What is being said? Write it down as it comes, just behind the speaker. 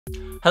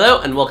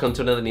Hello and welcome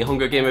to another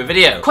NihongoGamer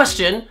video.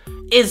 Question: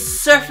 is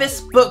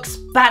Surface Book's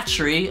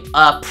battery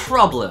a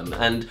problem?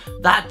 And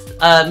that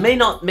may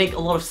not make a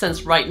lot of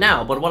sense right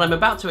now, but what I'm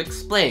about to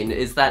explain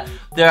is that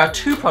there are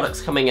two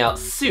products coming out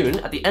soon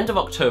at the end of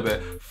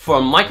October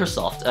from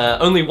Microsoft.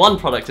 Only one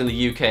product in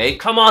the UK.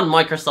 Come on,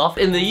 Microsoft.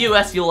 In the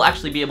US, you'll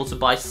actually be able to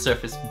buy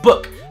Surface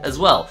Book as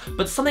well.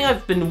 But something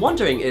I've been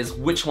wondering is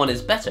which one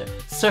is better,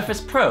 Surface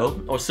Pro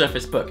or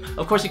Surface Book?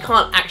 Of course, you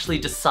can't actually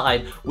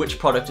decide which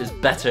product is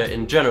better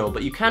in general,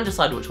 but you can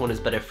decide which one is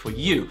better for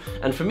you.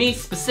 And for me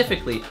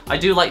specifically, I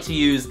do like to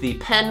use the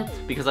pen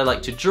because I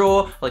like to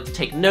draw, I like to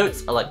take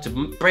notes, I like to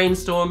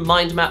brainstorm,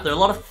 mind map. There are a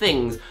lot of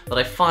things that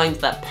I find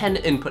that pen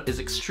input is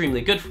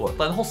extremely good for.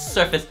 Like the whole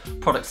Surface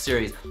product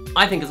series,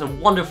 I think is a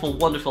wonderful,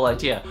 wonderful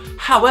idea.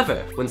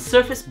 However, when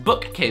Surface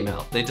Book came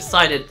out, they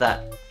decided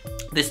that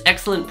this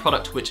excellent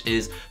product, which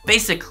is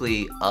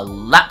basically a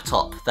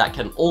laptop that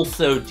can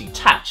also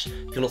detach.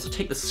 You can also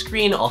take the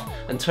screen off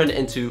and turn it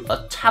into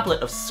a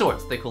tablet of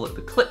sorts. They call it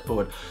the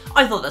clipboard.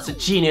 I thought that's a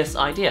genius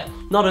idea.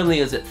 Not only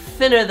is it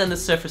thinner than the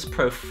Surface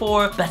Pro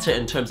 4, better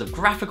in terms of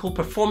graphical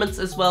performance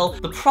as well.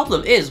 The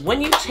problem is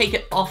when you take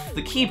it off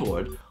the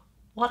keyboard,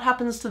 what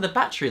happens to the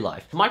battery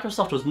life?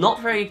 Microsoft was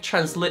not very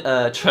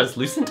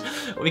translucent,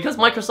 because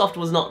Microsoft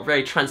was not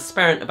very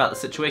transparent about the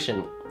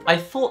situation. I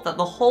thought that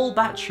the whole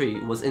battery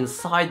was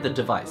inside the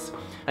device.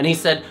 And he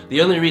said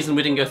the only reason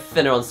we didn't go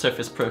thinner on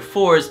Surface Pro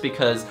 4 is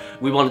because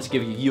we wanted to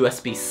give you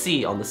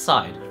USB-C on the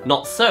side.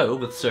 Not so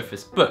with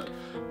Surface Book.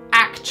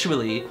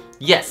 Actually,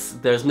 yes,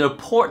 there's no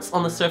ports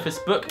on the Surface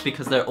Book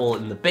because they're all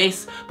in the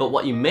base, but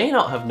what you may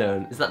not have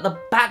known is that the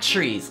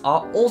batteries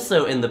are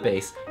also in the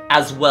base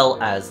as well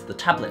as the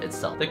tablet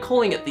itself. They're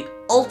calling it the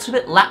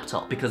ultimate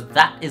laptop because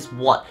that is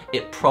what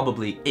it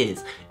probably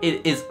is.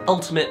 It is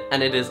ultimate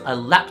and it is a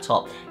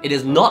laptop. It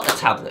is not a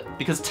tablet,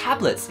 because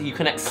tablets you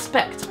can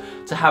expect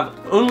to have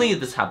only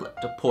the tablet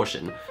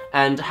portion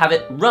and have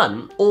it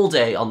run all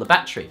day on the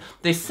battery.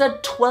 They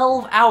said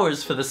 12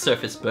 hours for the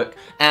Surface Book,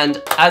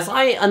 and as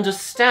I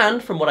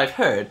understand from what I've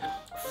heard,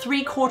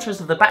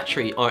 3/4 of the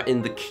battery are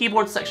in the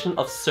keyboard section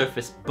of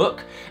Surface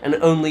Book, and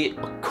only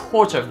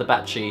 1/4 of the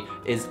battery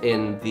is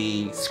in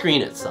the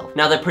screen itself.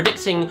 Now they're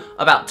predicting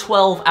about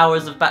 12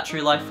 hours of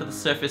battery life for the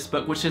Surface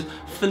Book, which is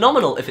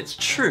phenomenal if it's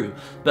true,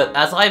 but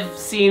as I've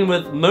seen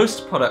with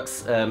most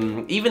products,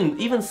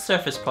 even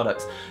Surface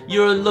products,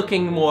 you're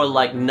looking more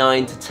like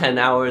 9 to 10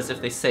 hours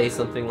if they say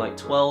something like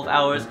 12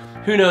 hours.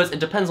 Who knows, it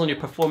depends on your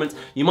performance.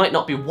 You might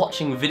not be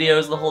watching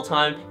videos the whole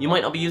time, you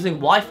might not be using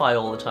Wi-Fi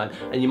all the time,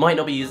 and you might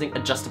not be using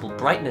adjustable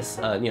brightness,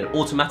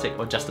 automatic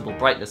or adjustable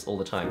brightness all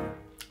the time.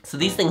 So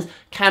these things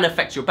can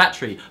affect your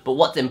battery, but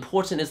what's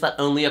important is that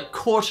only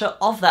 1/4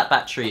 of that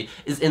battery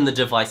is in the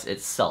device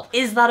itself.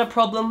 Is that a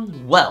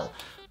problem? Well,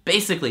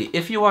 basically,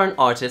 if you are an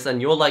artist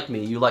and you're like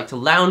me, you like to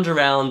lounge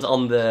around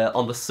on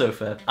the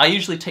sofa, I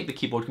usually take the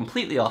keyboard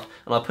completely off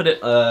and I'll put it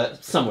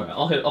somewhere.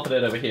 I'll put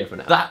it over here for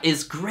now. That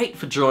is great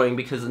for drawing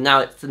because now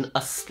it's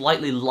a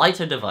slightly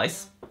lighter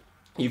device.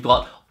 You've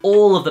got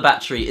all of the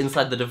battery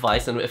inside the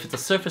device, and if it's a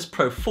Surface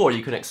Pro 4,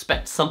 you can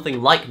expect something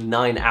like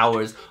 9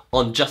 hours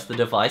on just the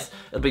device.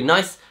 It'll be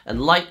nice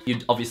and light. You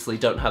obviously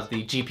don't have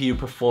the GPU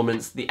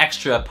performance, the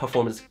extra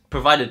performance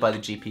provided by the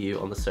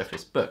GPU on the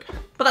Surface Book.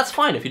 But that's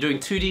fine. If you're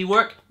doing 2D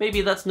work,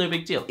 maybe that's no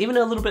big deal. Even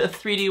a little bit of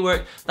 3D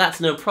work, that's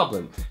no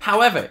problem.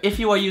 However, if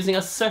you are using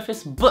a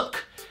Surface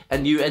Book,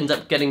 and you end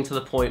up getting to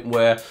the point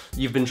where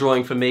you've been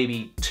drawing for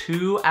maybe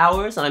 2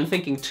 hours, and I'm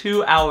thinking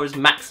 2 hours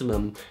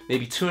maximum,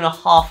 maybe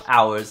 2.5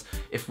 hours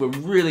if we're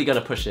really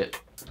gonna push it.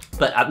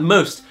 But at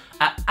most,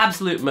 at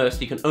absolute most,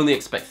 you can only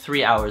expect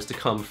 3 hours to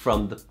come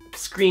from the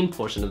screen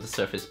portion of the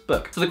Surface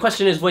Book. So the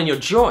question is, when you're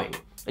drawing,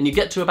 and you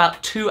get to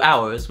about 2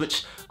 hours,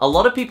 which a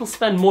lot of people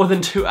spend more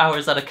than 2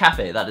 hours at a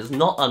cafe. That is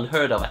not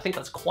unheard of. I think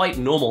that's quite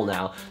normal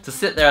now, to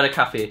sit there at a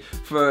cafe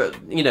for,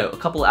 a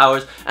couple of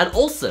hours. And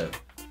also,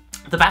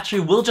 the battery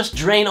will just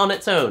drain on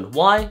its own.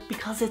 Why?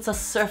 Because it's a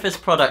Surface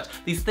product.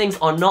 These things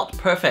are not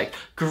perfect.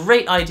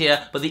 Great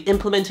idea, but the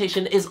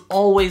implementation is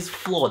always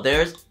flawed.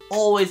 There's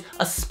always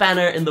a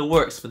spanner in the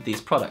works with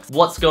these products.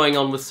 What's going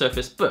on with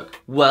Surface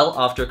Book? Well,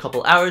 after a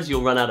couple hours,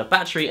 you'll run out of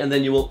battery and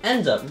then you will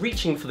end up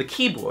reaching for the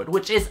keyboard,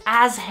 which is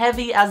as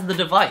heavy as the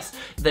device.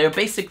 They're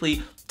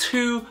basically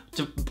two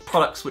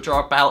products which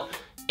are about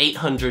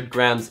 800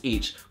 grams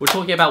each. We're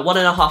talking about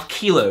 1.5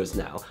 kilos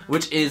now,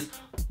 which is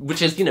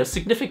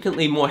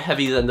significantly more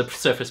heavy than the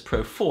Surface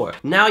Pro 4.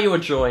 Now you're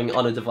drawing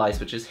on a device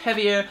which is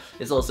heavier,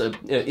 it's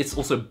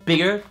also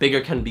bigger.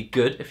 Bigger can be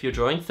good if you're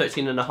drawing.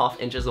 13.5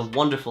 inches, a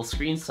wonderful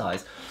screen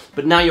size.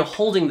 But now you're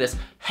holding this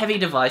heavy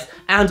device,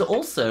 and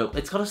also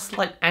it's got a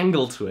slight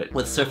angle to it.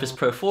 With Surface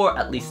Pro 4,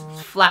 at least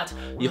it's flat.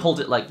 You hold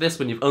it like this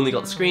when you've only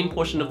got the screen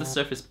portion of the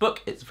Surface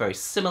Book, it's very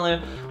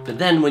similar. But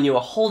then when you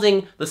are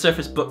holding the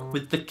Surface Book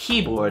with the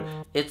keyboard,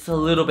 it's a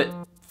little bit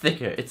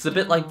thicker. It's a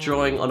bit like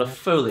drawing on a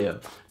folio.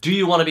 Do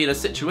you want to be in a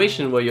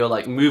situation where you're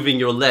like moving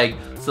your leg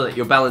so that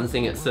you're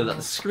balancing it so that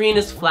the screen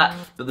is flat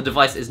but the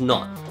device is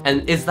not?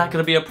 And is that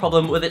going to be a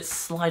problem with it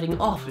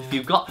sliding off? If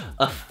you've got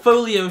a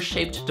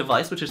folio-shaped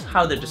device, which is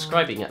how they're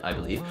describing it, I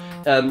believe,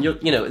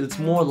 you know, it's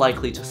more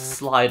likely to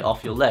slide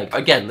off your leg.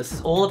 Again, this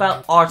is all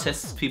about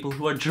artists, people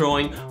who are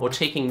drawing or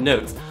taking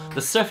notes.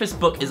 The Surface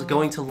Book is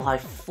going to lie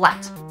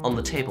flat on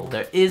the table.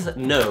 There is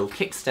no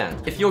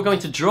kickstand. If you're going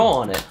to draw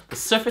on it, the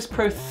Surface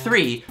Pro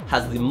 3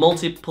 has the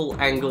multiple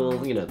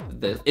angle, you know,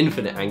 the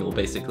infinite angle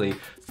basically,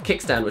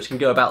 kickstand which can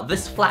go about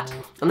this flat,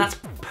 and that's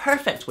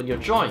perfect when you're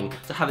drawing,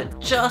 to have it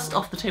just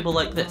off the table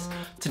like this.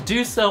 To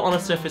do so on a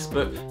Surface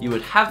Book, you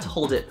would have to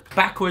hold it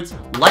backwards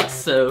like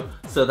so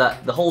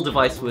that the whole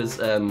device was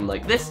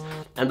like this,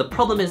 and the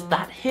problem is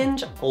that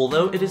hinge,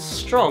 although it is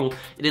strong,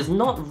 it is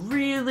not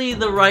really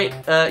the right,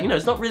 you know,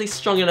 it's not really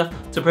strong enough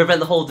to prevent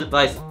the whole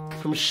device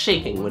from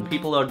shaking. When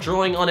people are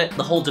drawing on it,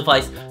 the whole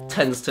device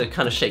tends to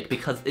kind of shake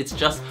because it's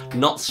just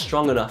not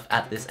strong enough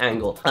at this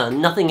angle.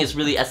 Nothing is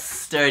really as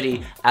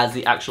sturdy as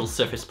the actual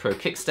Surface Pro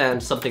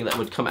kickstand, something that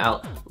would come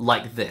out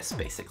like this,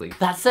 basically.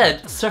 That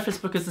said, Surface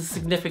Book is a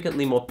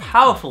significantly more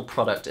powerful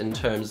product in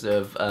terms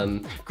of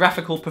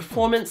graphical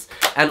performance,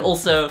 and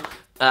also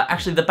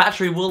actually the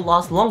battery will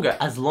last longer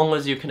as long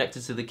as you're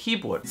connected to the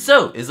keyboard.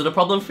 So, is it a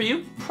problem for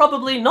you?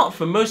 Probably not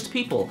for most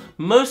people.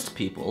 Most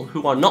people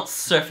who are not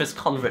Surface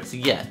converts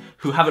yet,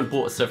 who haven't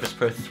bought a Surface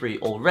Pro 3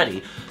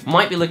 already,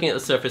 might be looking at the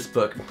Surface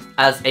Book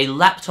as a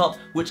laptop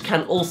which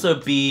can also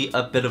be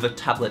a bit of a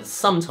tablet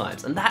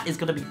sometimes, and that is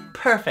going to be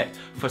perfect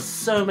for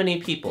so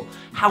many people.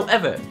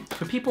 However,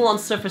 for people on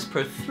Surface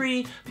Pro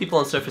 3, people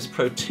on Surface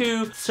Pro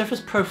 2,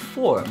 Surface Pro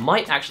 4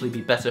 might actually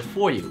be better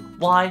for you.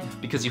 Why?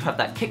 Because you have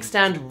that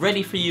kickstand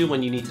ready for you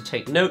when you need to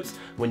take notes,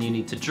 when you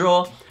need to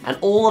draw, and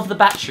all of the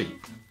battery.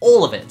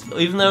 All of it,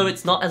 even though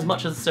it's not as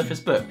much as a Surface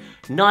Book.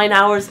 9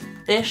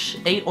 hours-ish,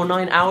 8 or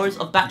 9 hours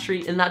of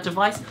battery in that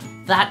device.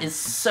 That is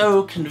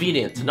so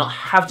convenient to not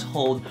have to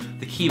hold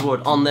the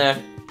keyboard on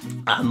there.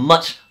 A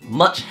much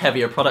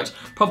heavier product,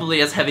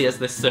 probably as heavy as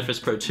this Surface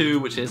Pro 2,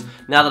 which is,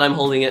 now that I'm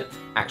holding it,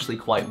 actually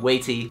quite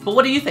weighty. But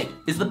what do you think?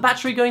 Is the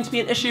battery going to be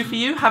an issue for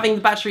you? Having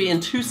the battery in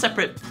two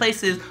separate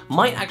places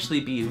might actually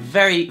be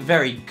very,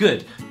 very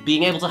good.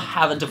 Being able to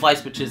have a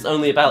device which is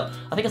only about,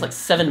 I think it's like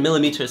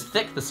 7mm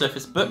thick, the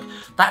Surface Book,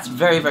 that's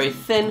very, very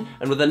thin,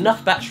 and with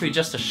enough battery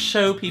just to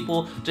show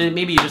people,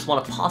 maybe you just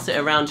want to pass it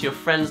around to your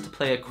friends to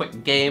play a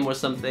quick game or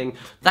something,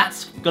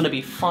 that's going to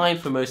be fine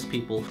for most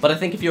people. But I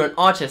think if you're an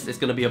artist, it's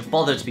going to be a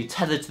bother to be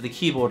tethered to the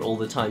keyboard all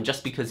the time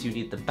just because you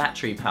need the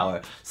battery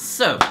power.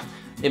 So,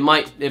 it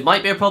might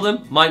be a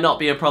problem, might not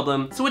be a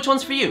problem. So which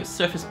one's for you?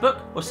 Surface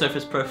Book or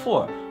Surface Pro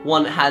 4?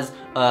 One has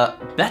a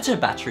better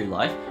battery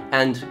life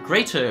and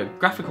greater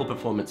graphical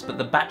performance, but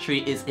the battery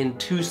is in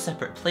two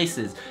separate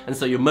places, and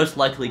so you're most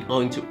likely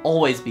going to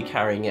always be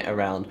carrying it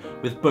around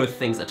with both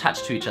things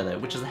attached to each other,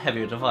 which is a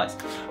heavier device.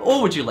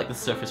 Or would you like the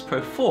Surface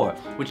Pro 4,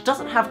 which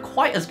doesn't have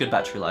quite as good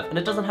battery life, and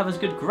it doesn't have as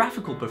good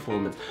graphical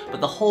performance, but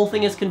the whole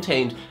thing is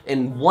contained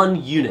in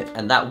one unit,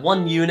 and that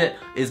one unit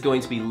is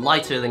going to be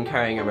lighter than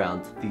carrying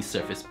around the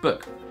Surface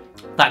Book.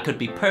 That could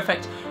be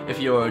perfect if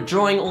you're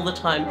drawing all the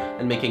time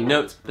and making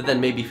notes, but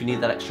then maybe if you need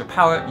that extra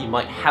power, you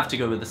might have to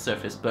go with the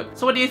Surface Book.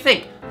 So what do you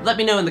think? Let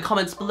me know in the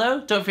comments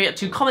below. Don't forget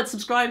to comment,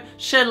 subscribe,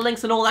 share the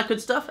links and all that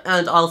good stuff,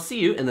 and I'll see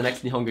you in the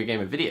next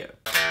NihongoGamer video.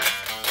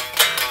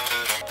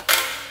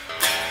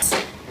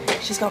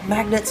 She's got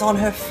magnets on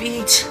her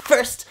feet.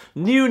 First,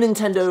 new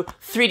Nintendo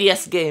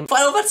 3DS game,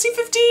 Final Fantasy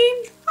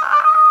 15!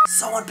 Ah!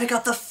 Someone pick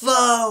up the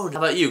phone! How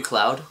about you,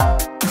 Cloud?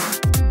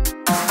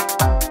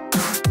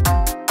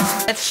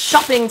 It's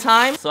shopping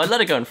time! So I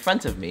let her go in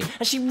front of me,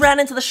 and she ran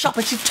into the shop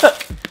and she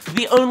took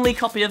the only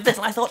copy of this,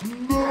 and I thought,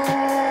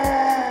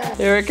 no!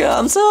 Here it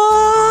comes!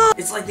 Ah!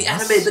 It's like the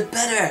anime, but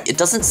better! It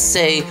doesn't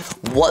say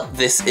what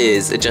this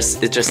is, it's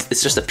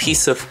just a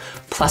piece of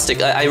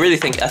plastic. I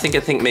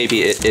think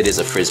maybe it is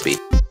a Frisbee.